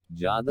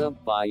Jadhav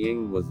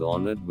Payeng was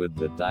honored with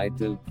the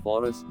title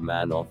Forest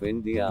Man of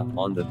India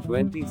on the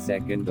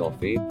 22nd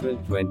of April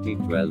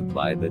 2012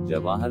 by the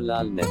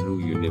Jawaharlal Nehru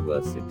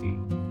University.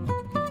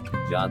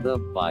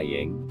 Jadhav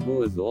Payeng,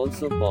 who is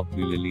also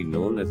popularly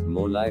known as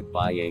Molai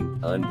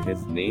Payeng, earned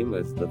his name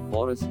as the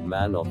Forest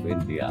Man of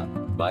India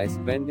by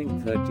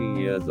spending 30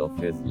 years of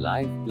his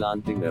life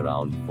planting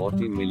around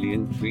 40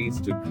 million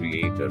trees to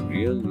create a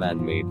real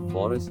man-made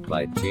forest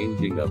by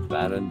changing a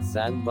barren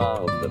sandbar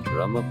of the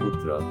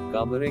Brahmaputra,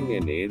 covering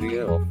an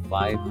area of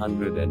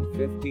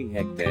 550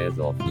 hectares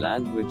of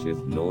land which is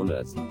known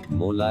as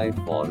Molai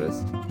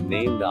Forest,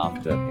 named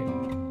after him.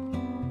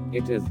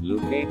 It is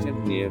located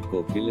near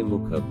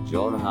Kokilamukh of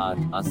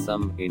Jorhat,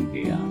 Assam,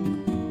 India.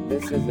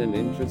 This is an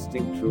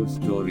interesting true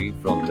story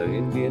from the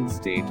Indian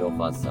state of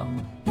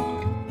Assam.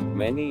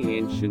 Many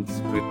ancient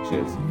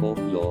scriptures,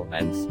 folklore,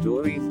 and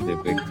stories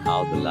depict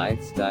how the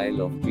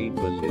lifestyle of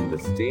people in the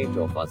state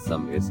of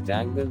Assam is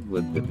tangled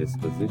with the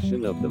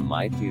disposition of the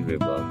mighty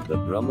river, the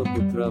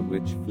Brahmaputra,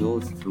 which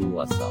flows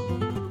through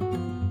Assam.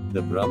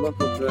 The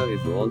Brahmaputra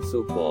is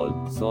also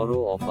called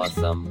Sorrow of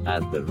Assam,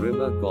 as the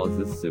river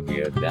causes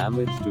severe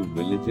damage to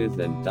villages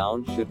and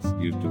townships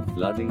due to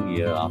flooding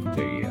year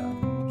after year.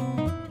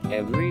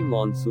 Every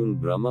monsoon,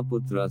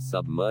 Brahmaputra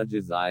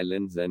submerges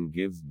islands and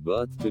gives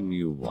birth to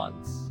new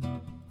ones.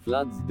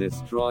 Floods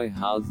destroy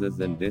houses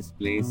and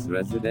displace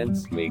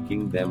residents,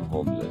 making them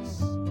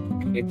homeless.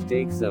 It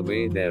takes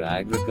away their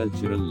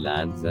agricultural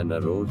lands and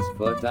erodes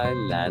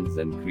fertile lands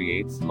and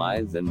creates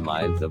miles and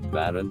miles of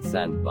barren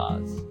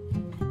sandbars.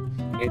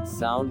 It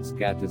sounds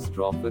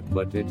catastrophic,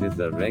 but it is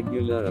a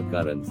regular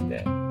occurrence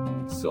there.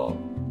 So,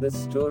 the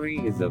story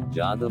is of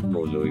Jadhav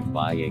Moloi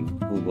Payeng,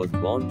 who was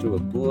born to a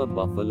poor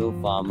buffalo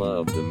farmer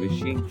of the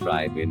Mishing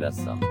tribe in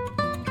Assam.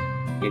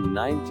 In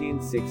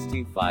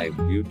 1965,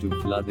 due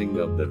to flooding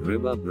of the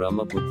river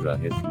Brahmaputra,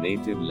 his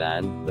native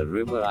land, the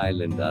river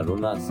island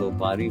Aruna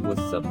Sopari, was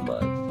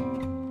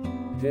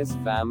submerged. His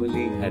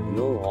family had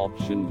no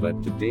option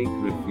but to take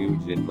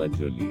refuge in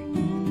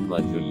Majuli.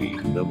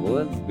 Majuli, the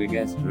world's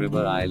biggest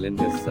river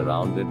island, is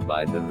surrounded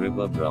by the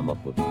river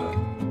Brahmaputra.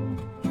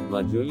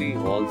 Majuli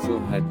also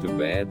had to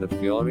bear the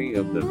fury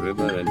of the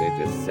river, and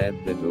it is said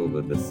that over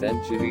the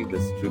century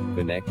the strip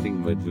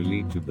connecting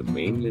Majuli to the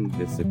mainland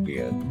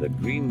disappeared. The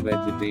green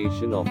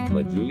vegetation of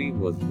Majuli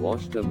was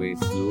washed away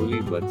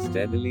slowly but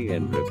steadily,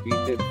 and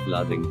repeated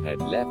flooding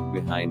had left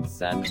behind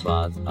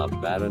sandbars, a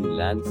barren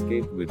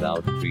landscape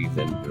without trees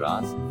and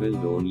grass,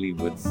 filled only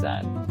with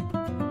sand.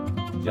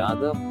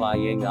 Jadhav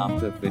Payeng,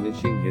 after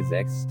finishing his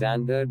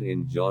ex-standard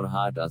in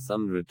Jorhat,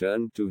 Assam,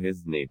 returned to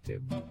his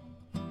native.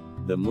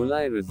 The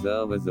Mulai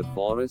Reserve is a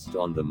forest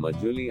on the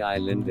Majuli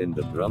Island in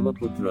the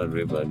Brahmaputra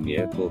River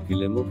near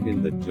Kokilamukh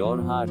in the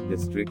Jorhat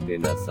district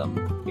in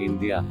Assam,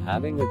 India,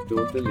 having a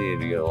total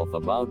area of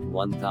about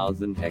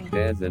 1,000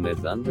 hectares and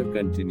is under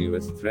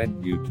continuous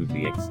threat due to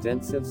the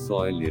extensive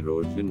soil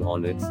erosion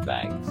on its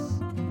banks.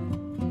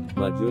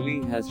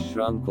 Majuli has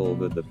shrunk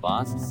over the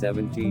past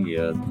 70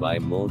 years by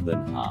more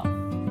than half.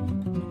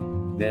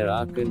 There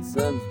are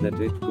concerns that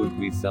it could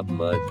be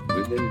submerged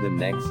within the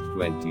next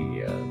 20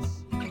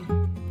 years.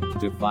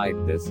 To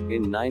fight this,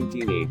 in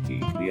 1980,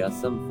 the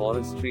Assam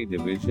Forestry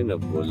Division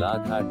of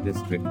Golaghat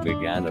district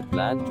began a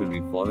plan to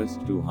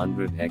reforest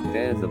 200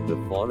 hectares of the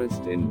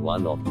forest in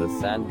one of the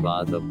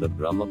sandbars of the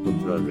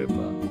Brahmaputra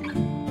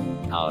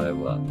River.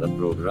 However, the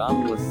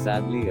program was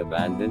sadly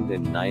abandoned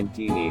in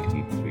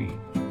 1983.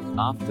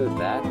 After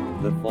that,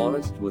 the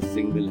forest was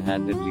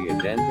single-handedly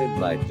attended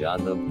by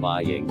Jadhav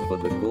Payeng for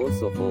the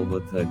course of over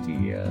 30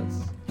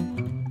 years.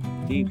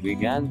 He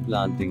began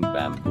planting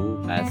bamboo,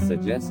 as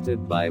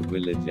suggested by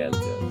village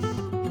elders.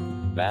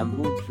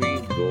 Bamboo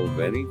trees grow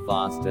very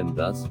fast and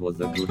thus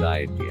was a good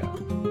idea.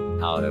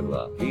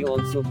 However, he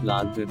also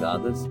planted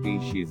other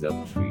species of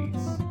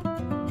trees.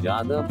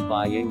 Jadhav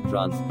Payeng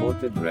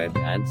transported red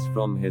ants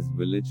from his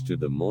village to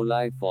the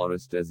Molai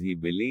forest as he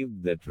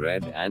believed that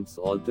red ants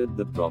altered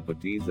the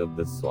properties of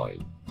the soil.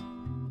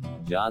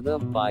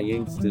 Jadhav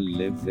Payeng still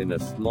lives in a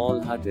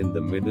small hut in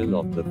the middle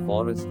of the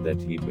forest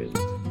that he built.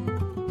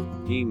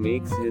 He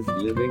makes his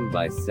living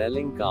by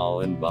selling cow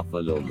and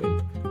buffalo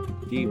milk.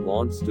 He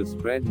wants to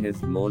spread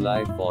his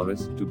Molai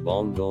forest to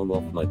Bongdon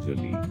of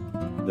Majuli.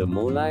 The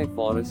Molai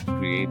forest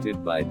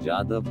created by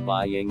Jadhav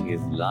Payeng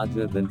is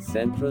larger than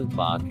Central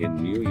Park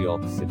in New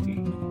York City.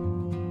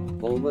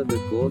 Over the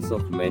course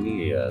of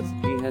many years,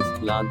 he has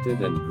planted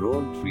and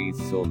grown trees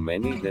so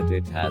many that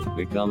it has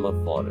become a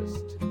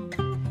forest.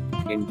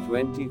 In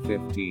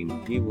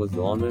 2015, he was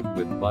honored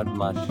with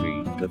Padma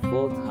Shri, the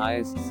fourth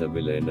highest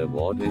civilian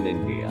award in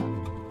India.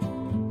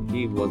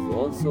 He was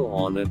also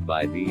honored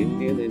by the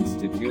Indian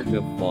Institute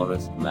of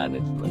Forest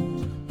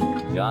Management.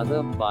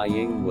 Jadhav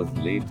Payeng was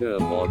later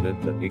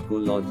awarded the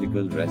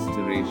Ecological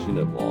Restoration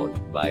Award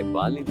by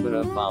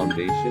Balipura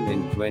Foundation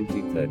in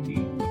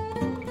 2013.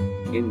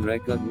 In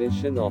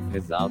recognition of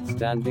his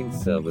outstanding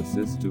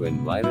services to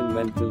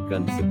environmental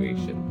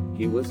conservation,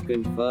 he was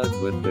conferred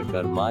with the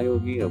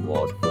Karmayogi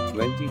Award for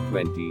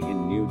 2020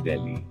 in New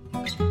Delhi.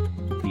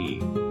 He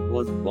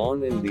was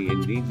born in the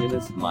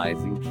indigenous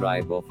Mising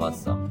tribe of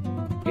Assam.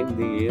 In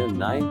the year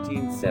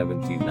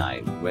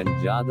 1979, when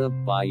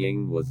Jadav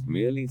Payeng was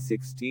merely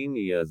 16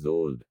 years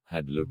old,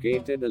 had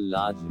located a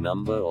large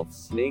number of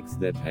snakes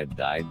that had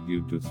died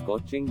due to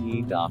scorching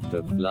heat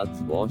after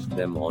floods washed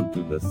them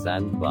onto the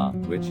sandbar,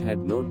 which had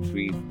no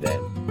trees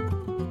then.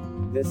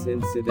 This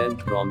incident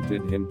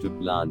prompted him to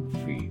plant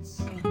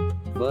trees.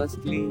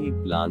 Firstly, he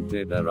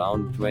planted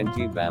around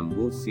 20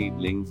 bamboo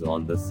seedlings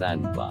on the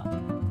sandbar.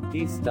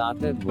 He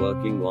started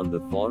working on the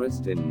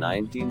forest in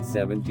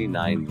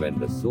 1979 when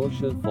the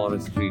Social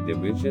Forestry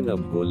Division of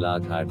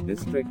Golaghat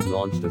district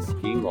launched a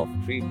scheme of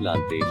tree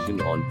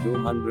plantation on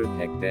 200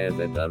 hectares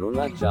at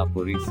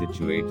Arunachapuri,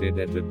 situated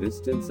at a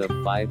distance of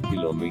 5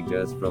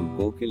 kilometers from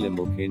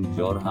Kokilamukh in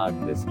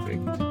Jorhat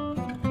district.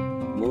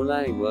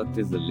 Molai worked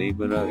as a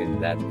laborer in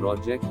that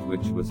project,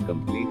 which was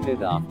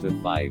completed after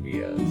 5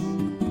 years.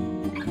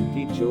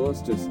 He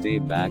chose to stay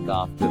back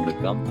after the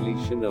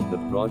completion of the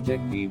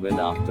project even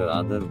after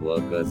other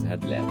workers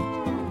had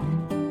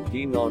left.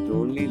 He not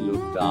only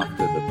looked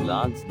after the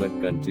plants but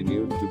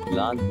continued to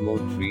plant more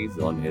trees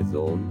on his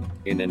own,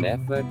 in an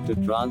effort to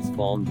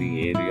transform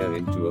the area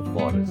into a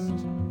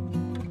forest.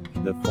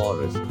 The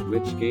forest,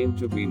 which came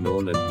to be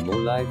known as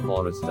Molai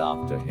Forest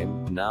after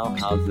him, now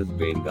houses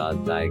Bengal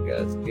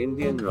tigers,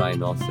 Indian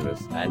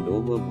rhinoceros, and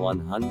over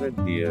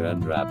 100 deer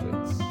and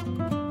rabbits.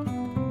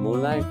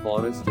 Molai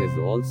Forest is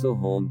also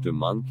home to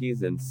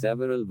monkeys and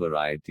several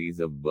varieties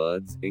of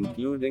birds,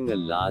 including a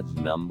large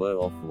number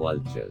of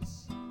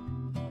vultures.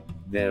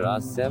 There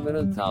are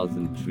several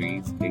thousand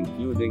trees,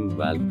 including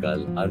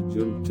Valkal,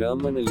 Arjun,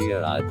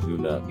 Terminalia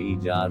Arjuna,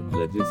 Ejar,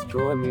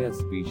 Plagistroemia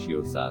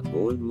speciosa,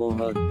 Gold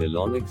Mohur,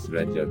 Dilonyx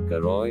regia,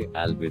 Karoi,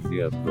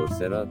 Albizia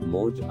procera,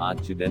 Moj,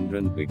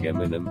 Archidendron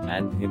bigeminum,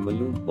 and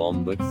Himalu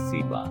bombyx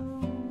seba.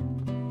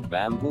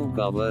 Bamboo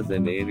covers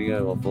an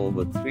area of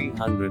over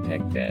 300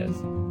 hectares.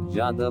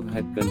 Jadav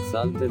had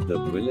consulted the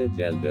village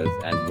elders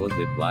and was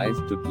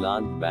advised to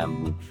plant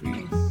bamboo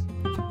trees.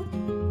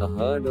 A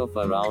herd of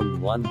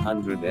around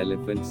 100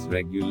 elephants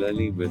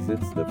regularly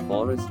visits the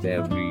forest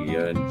every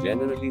year and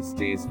generally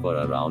stays for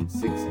around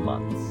 6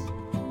 months.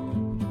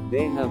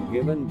 They have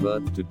given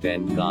birth to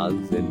 10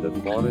 calves in the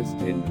forest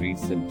in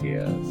recent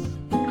years.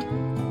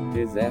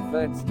 His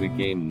efforts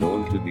became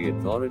known to the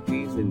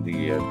authorities in the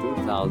year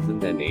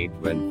 2008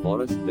 when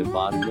Forest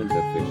Department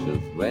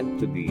officials went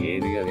to the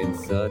area in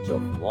search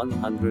of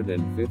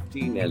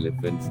 115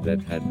 elephants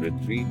that had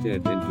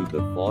retreated into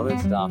the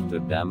forest after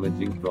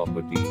damaging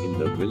property in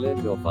the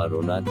village of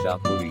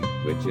Arunachapuri,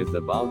 which is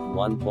about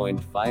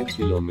 1.5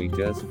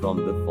 kilometers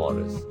from the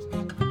forest.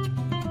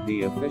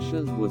 The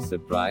officials were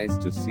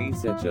surprised to see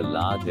such a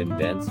large and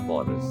dense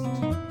forest.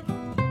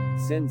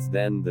 Since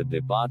then, the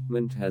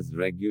department has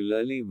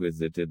regularly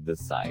visited the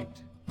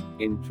site.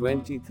 In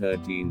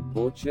 2013,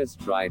 poachers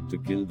tried to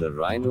kill the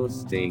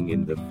rhinos staying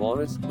in the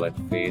forest but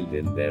failed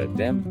in their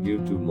attempt due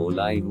to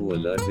Molai, who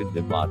alerted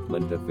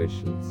department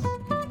officials.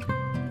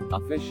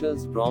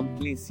 Officials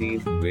promptly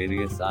seized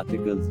various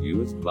articles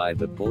used by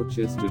the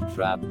poachers to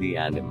trap the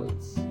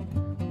animals.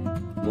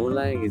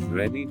 Molai is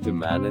ready to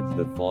manage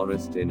the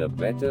forest in a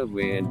better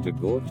way and to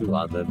go to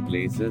other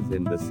places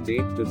in the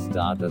state to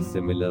start a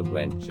similar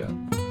venture.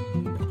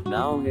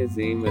 Now his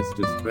aim is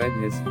to spread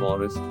his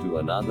forest to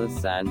another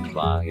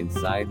sandbar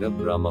inside of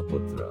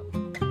Brahmaputra.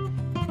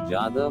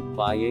 Jadav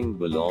Payeng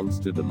belongs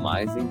to the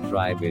Mising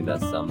tribe in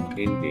Assam,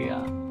 India.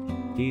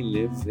 He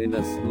lives in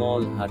a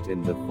small hut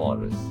in the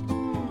forest.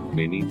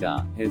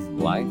 Benita, his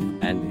wife,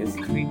 and his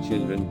 3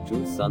 children,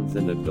 2 sons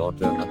and a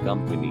daughter,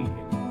 accompany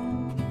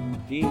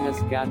him. He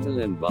has cattle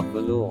and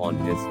buffalo on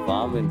his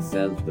farm and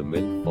sells the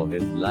milk for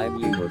his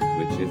livelihood,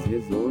 which is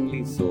his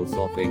only source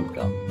of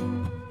income.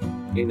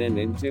 In an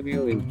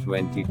interview in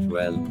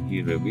 2012,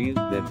 he revealed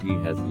that he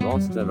has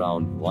lost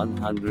around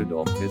 100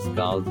 of his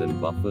cows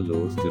and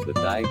buffaloes to the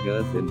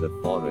tigers in the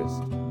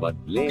forest, but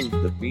blamed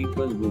the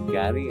people who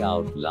carry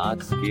out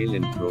large-scale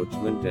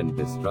encroachment and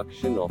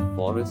destruction of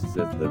forests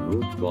as the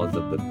root cause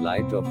of the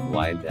plight of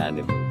wild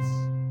animals.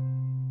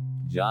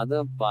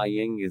 Jadav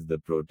Payeng is the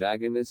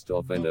protagonist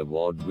of an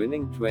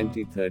award-winning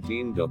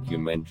 2013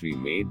 documentary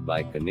made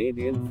by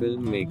Canadian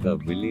filmmaker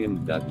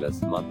William Douglas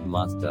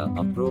McMaster,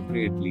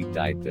 appropriately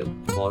titled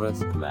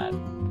Forest Man.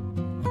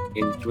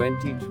 In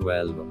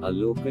 2012, a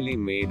locally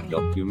made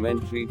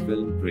documentary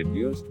film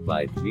produced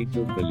by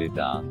Jitu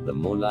Kalita, The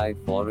Molai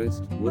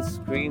Forest, was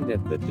screened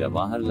at the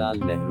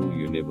Jawaharlal Nehru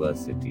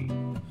University.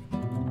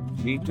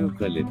 Jitu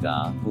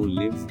Kalita, who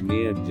lives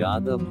near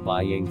Jadav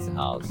Payeng's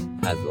house,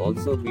 has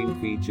also been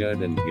featured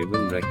and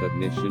given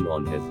recognition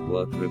on his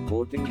work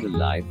reporting the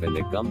life and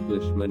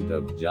accomplishment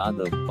of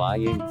Jadav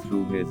Payeng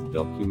through his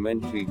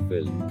documentary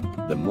film.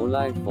 The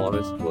Molai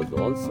Forest was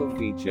also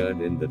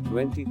featured in the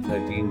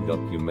 2013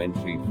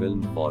 documentary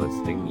film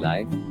Foresting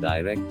Life,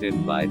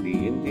 directed by the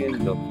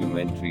Indian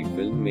documentary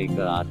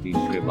filmmaker Arti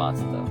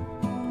Shrivastava.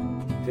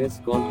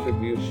 His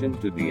contribution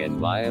to the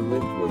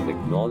environment was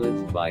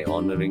acknowledged by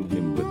honoring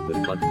him with the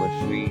Padma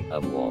Shri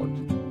award.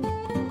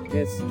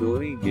 His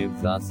story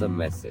gives us a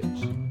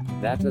message.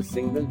 that a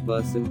single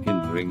person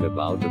can bring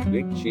about a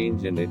big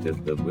change, and it is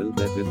the will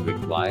that is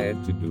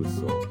required to do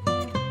so.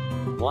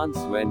 Once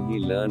when he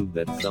learned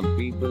that some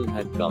people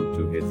had come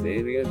to his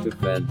area to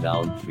fell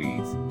down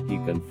trees, he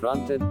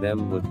confronted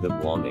them with the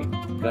warning,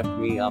 "Cut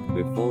me up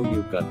before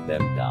you cut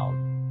them down.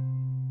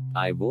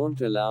 I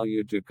won't allow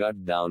you to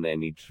cut down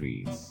any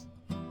trees."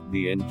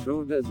 The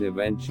intruders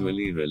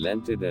eventually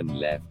relented and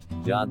left,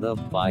 Jadhav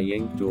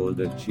Payeng told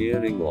a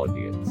cheering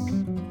audience.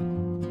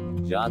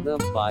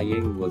 Jadhav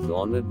Payeng was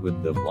honored with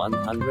the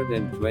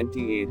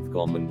 128th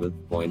Commonwealth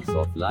Points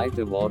of Light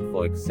Award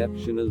for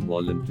exceptional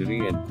voluntary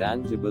and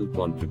tangible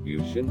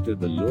contribution to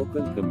the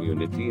local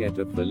community at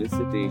a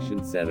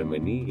felicitation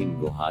ceremony in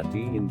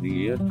Guwahati in the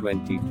year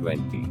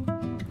 2020.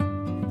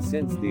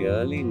 Since the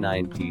early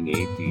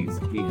 1980s,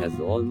 he has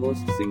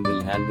almost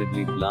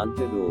single-handedly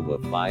planted over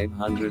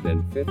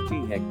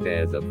 550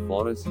 hectares of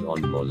forest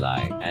on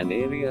Molai, an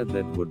area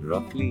that would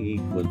roughly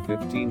equal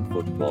 15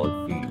 football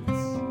fields.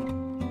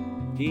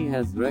 He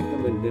has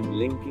recommended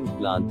linking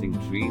planting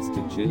trees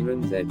to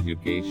children's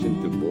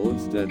education to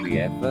bolster the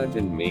effort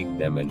and make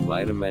them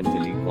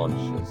environmentally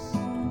conscious.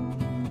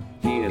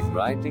 He is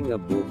writing a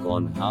book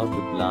on how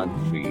to plant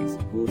trees,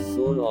 whose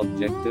sole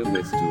objective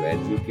is to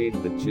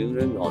educate the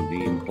children on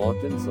the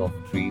importance of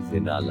trees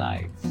in our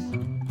lives.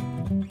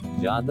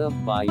 Jadhav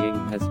Payeng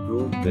has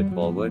proved that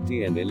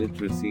poverty and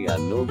illiteracy are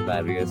no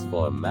barriers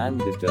for a man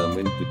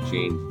determined to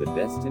change the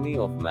destiny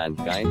of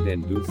mankind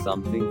and do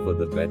something for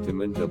the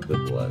betterment of the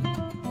world.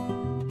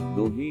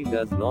 Though he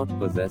does not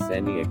possess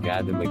any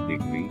academic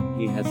degree,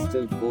 he has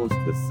still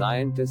forced the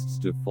scientists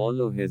to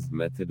follow his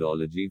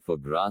methodology for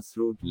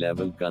grassroots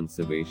level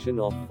conservation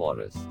of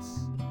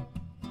forests.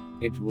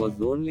 It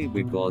was only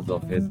because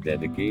of his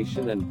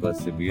dedication and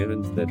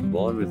perseverance that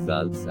bore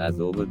results, as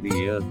over the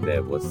years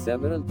there were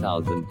several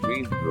thousand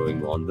trees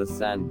growing on the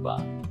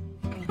sandbar.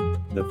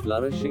 The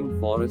flourishing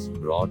forest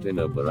brought in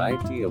a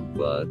variety of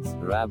birds,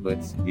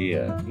 rabbits,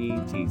 deer,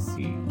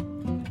 etc.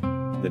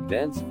 The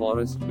dense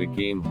forest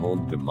became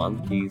home to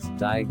monkeys,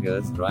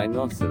 tigers,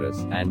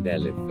 rhinoceros, and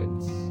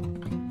elephants.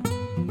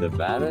 The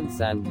barren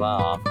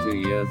sandbar after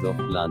years of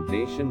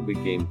plantation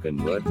became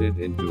converted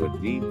into a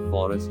deep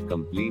forest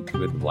complete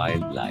with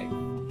wildlife.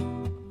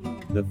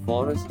 The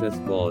forest is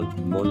called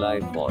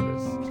Molai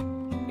Forest.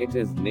 It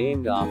is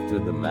named after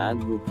the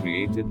man who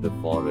created the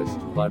forest,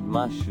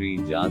 Padma Shri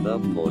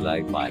Jadhav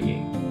Molai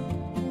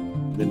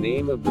Payeng. The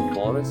name of the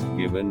forest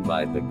given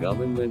by the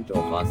government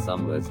of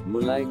Assam is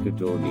Molai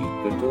Katoni.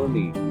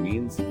 Katoni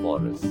means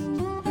forest.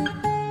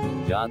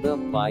 Jadhav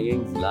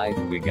Payeng's life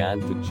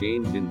began to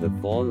change in the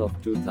fall of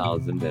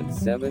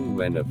 2007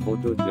 when a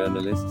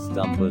photojournalist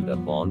stumbled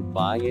upon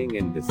Payeng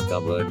and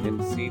discovered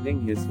him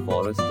seeding his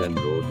forest and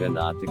wrote an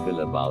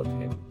article about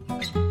him.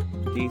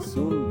 He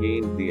soon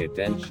gained the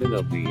attention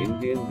of the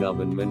Indian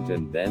government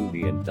and then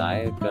the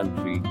entire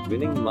country,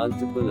 winning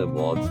multiple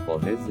awards for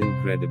his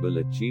incredible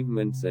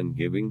achievements and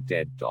giving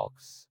TED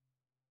Talks.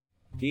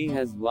 He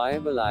has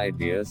viable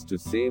ideas to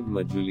save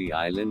Majuli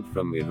Island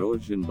from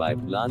erosion by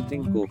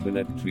planting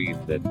coconut trees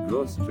that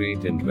grow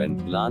straight and when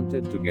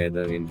planted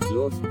together in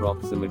close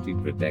proximity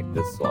protect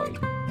the soil.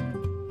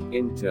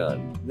 In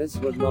turn, this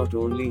would not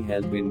only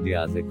help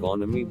India's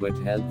economy but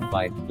help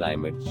fight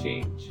climate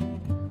change.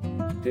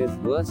 His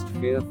worst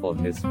fear for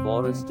his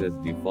forest is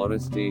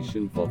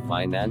deforestation for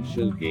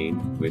financial gain,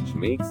 which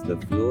makes the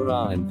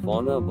flora and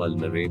fauna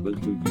vulnerable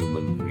to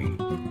human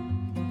greed.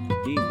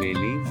 He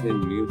believes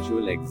in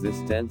mutual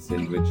existence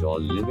in which all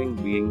living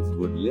beings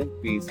would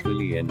live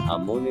peacefully and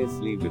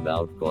harmoniously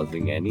without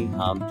causing any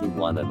harm to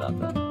one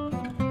another.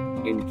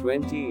 In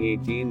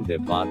 2018,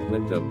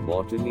 Department of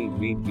Botany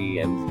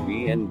VPM's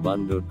V. N.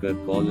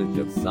 Bandodkar College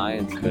of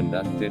Science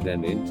conducted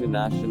an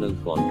international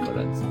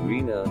conference,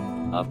 Green Earth,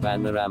 a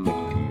panoramic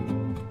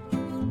view.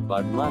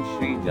 Padma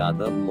Shri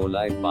Jadhav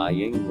Molai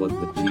Payeng was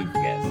the chief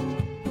guest.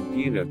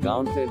 He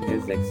recounted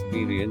his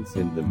experience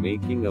in the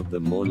making of the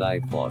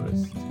Molai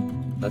forest.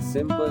 A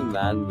simple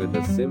man with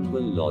a simple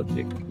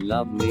logic: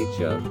 love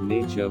nature,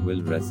 nature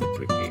will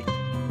reciprocate.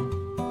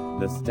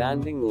 The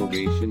standing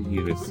ovation he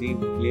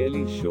received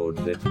clearly showed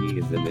that he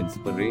is an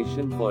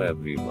inspiration for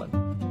everyone.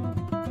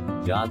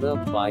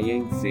 Jadhav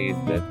Payeng says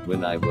that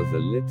when I was a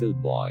little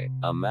boy,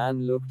 a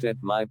man looked at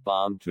my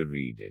palm to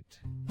read it.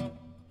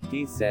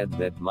 He said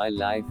that my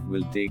life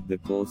will take the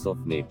course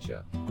of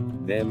nature.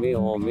 There may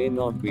or may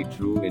not be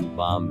true in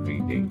palm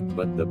reading,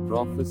 but the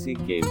prophecy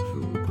came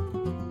true.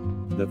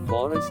 The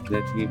forest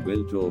that he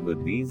built over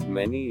these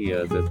many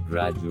years is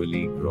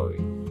gradually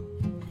growing.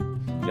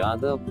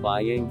 Jadhav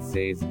Payeng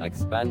says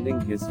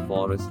expanding his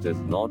forest is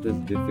not as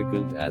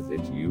difficult as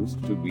it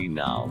used to be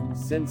now,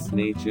 since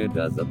nature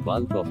does a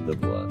bulk of the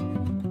work.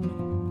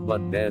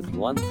 But there's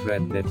one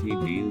threat that he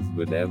deals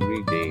with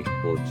every day: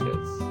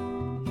 poachers.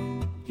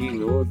 He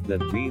knows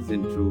that these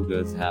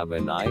intruders have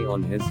an eye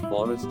on his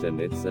forest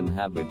and its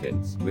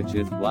inhabitants, which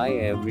is why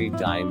every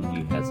time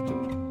he has to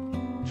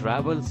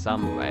travel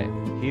somewhere,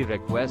 he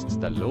requests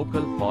the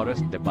local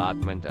forest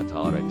department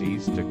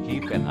authorities to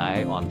keep an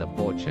eye on the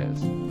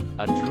poachers.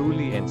 A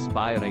truly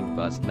inspiring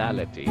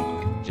personality,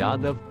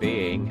 Jadav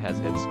Payeng has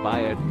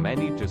inspired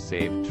many to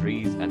save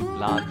trees and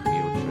plant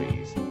new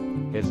trees.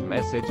 His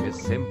message is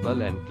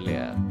simple and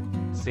clear.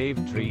 Save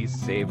trees,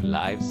 save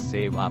lives,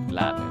 save our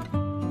planet.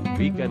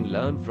 We can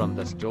learn from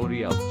the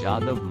story of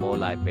Jadav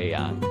Molai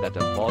Payeng that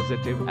a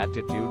positive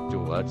attitude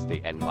towards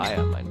the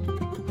environment,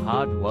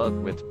 hard work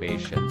with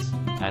patience,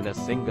 and a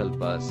single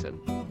person,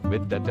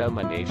 with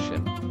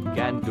determination,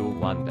 can do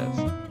wonders.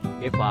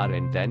 If our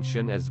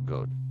intention is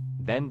good,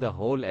 then the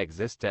whole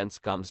existence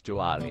comes to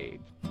our aid.